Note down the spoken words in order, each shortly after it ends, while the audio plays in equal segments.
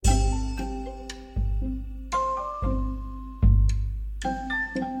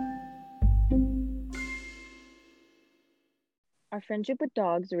Our friendship with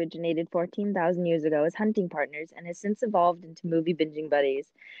dogs originated 14,000 years ago as hunting partners and has since evolved into movie binging buddies.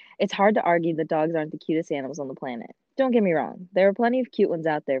 It's hard to argue that dogs aren't the cutest animals on the planet. Don't get me wrong, there are plenty of cute ones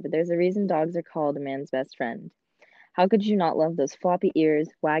out there, but there's a reason dogs are called a man's best friend. How could you not love those floppy ears,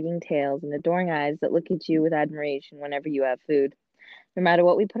 wagging tails, and adoring eyes that look at you with admiration whenever you have food? No matter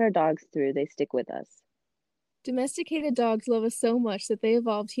what we put our dogs through, they stick with us. Domesticated dogs love us so much that they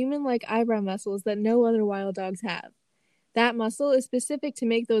evolved human-like eyebrow muscles that no other wild dogs have. That muscle is specific to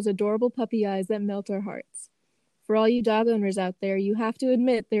make those adorable puppy eyes that melt our hearts. For all you dog owners out there, you have to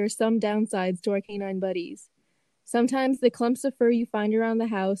admit there are some downsides to our canine buddies. Sometimes the clumps of fur you find around the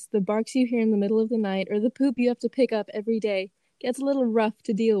house, the barks you hear in the middle of the night, or the poop you have to pick up every day gets a little rough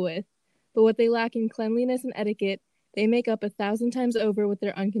to deal with. But what they lack in cleanliness and etiquette, they make up 1,000 times over with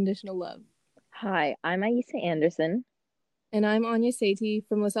their unconditional love. Hi, I'm Aisa Anderson. And I'm Anya Satie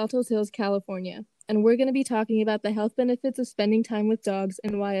from Los Altos Hills, California. And we're going to be talking about the health benefits of spending time with dogs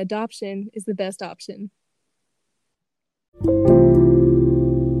and why adoption is the best option.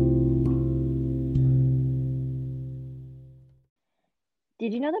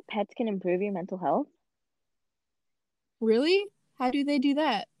 Did you know that pets can improve your mental health? Really? How do they do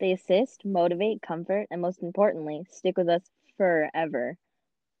that? They assist, motivate, comfort, and most importantly, stick with us forever.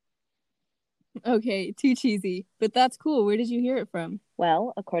 Okay, too cheesy. But that's cool. Where did you hear it from?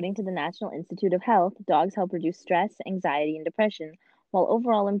 Well, according to the National Institute of Health, dogs help reduce stress, anxiety, and depression while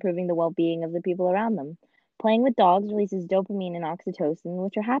overall improving the well being of the people around them. Playing with dogs releases dopamine and oxytocin,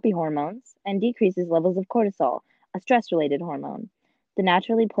 which are happy hormones, and decreases levels of cortisol, a stress related hormone. The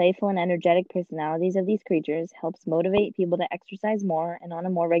naturally playful and energetic personalities of these creatures helps motivate people to exercise more and on a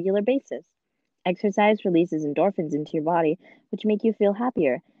more regular basis. Exercise releases endorphins into your body, which make you feel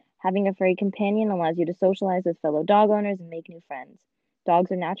happier. Having a furry companion allows you to socialize with fellow dog owners and make new friends.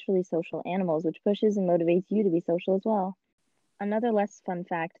 Dogs are naturally social animals, which pushes and motivates you to be social as well. Another less fun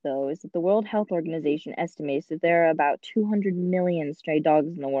fact, though, is that the World Health Organization estimates that there are about 200 million stray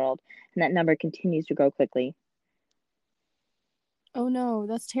dogs in the world, and that number continues to grow quickly. Oh no,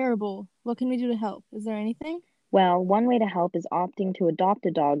 that's terrible. What can we do to help? Is there anything? Well, one way to help is opting to adopt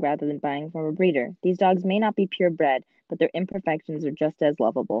a dog rather than buying from a breeder. These dogs may not be purebred, but their imperfections are just as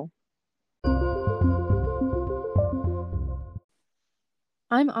lovable.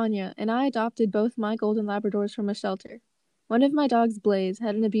 I'm Anya, and I adopted both my golden Labradors from a shelter. One of my dogs, Blaze,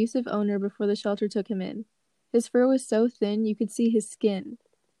 had an abusive owner before the shelter took him in. His fur was so thin you could see his skin.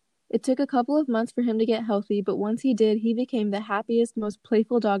 It took a couple of months for him to get healthy, but once he did, he became the happiest, most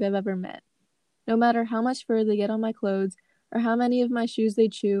playful dog I've ever met. No matter how much fur they get on my clothes or how many of my shoes they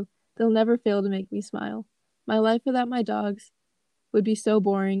chew, they'll never fail to make me smile. My life without my dogs would be so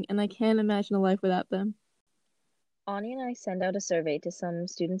boring, and I can't imagine a life without them. Ani and I send out a survey to some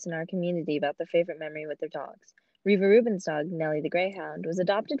students in our community about their favorite memory with their dogs. Reva Rubin's dog, Nellie the Greyhound, was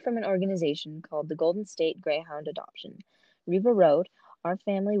adopted from an organization called the Golden State Greyhound Adoption. Reva wrote, "Our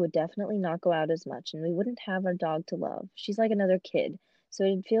family would definitely not go out as much, and we wouldn't have our dog to love. She's like another kid, so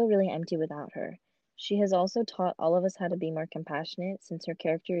it'd feel really empty without her. She has also taught all of us how to be more compassionate, since her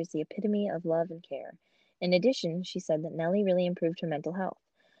character is the epitome of love and care. In addition, she said that Nellie really improved her mental health.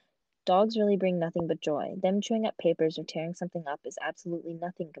 Dogs really bring nothing but joy. Them chewing up papers or tearing something up is absolutely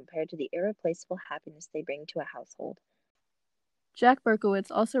nothing compared to the irreplaceable happiness they bring to a household." Jack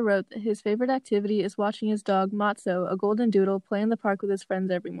Berkowitz also wrote that his favorite activity is watching his dog, Matzo, a golden doodle, play in the park with his friends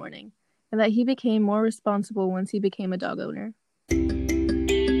every morning, and that he became more responsible once he became a dog owner.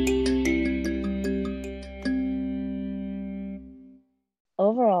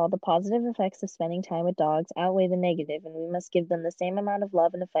 Overall, the positive effects of spending time with dogs outweigh the negative, and we must give them the same amount of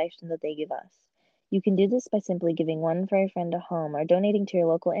love and affection that they give us. You can do this by simply giving one furry friend a home or donating to your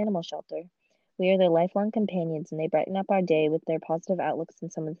local animal shelter. We are their lifelong companions, and they brighten up our day with their positive outlooks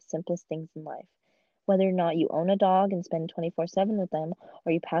on some of the simplest things in life. Whether or not you own a dog and spend 24/7 with them,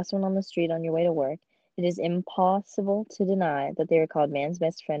 or you pass one on the street on your way to work, it is impossible to deny that they are called man's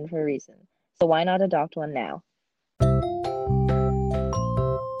best friend for a reason. So why not adopt one now?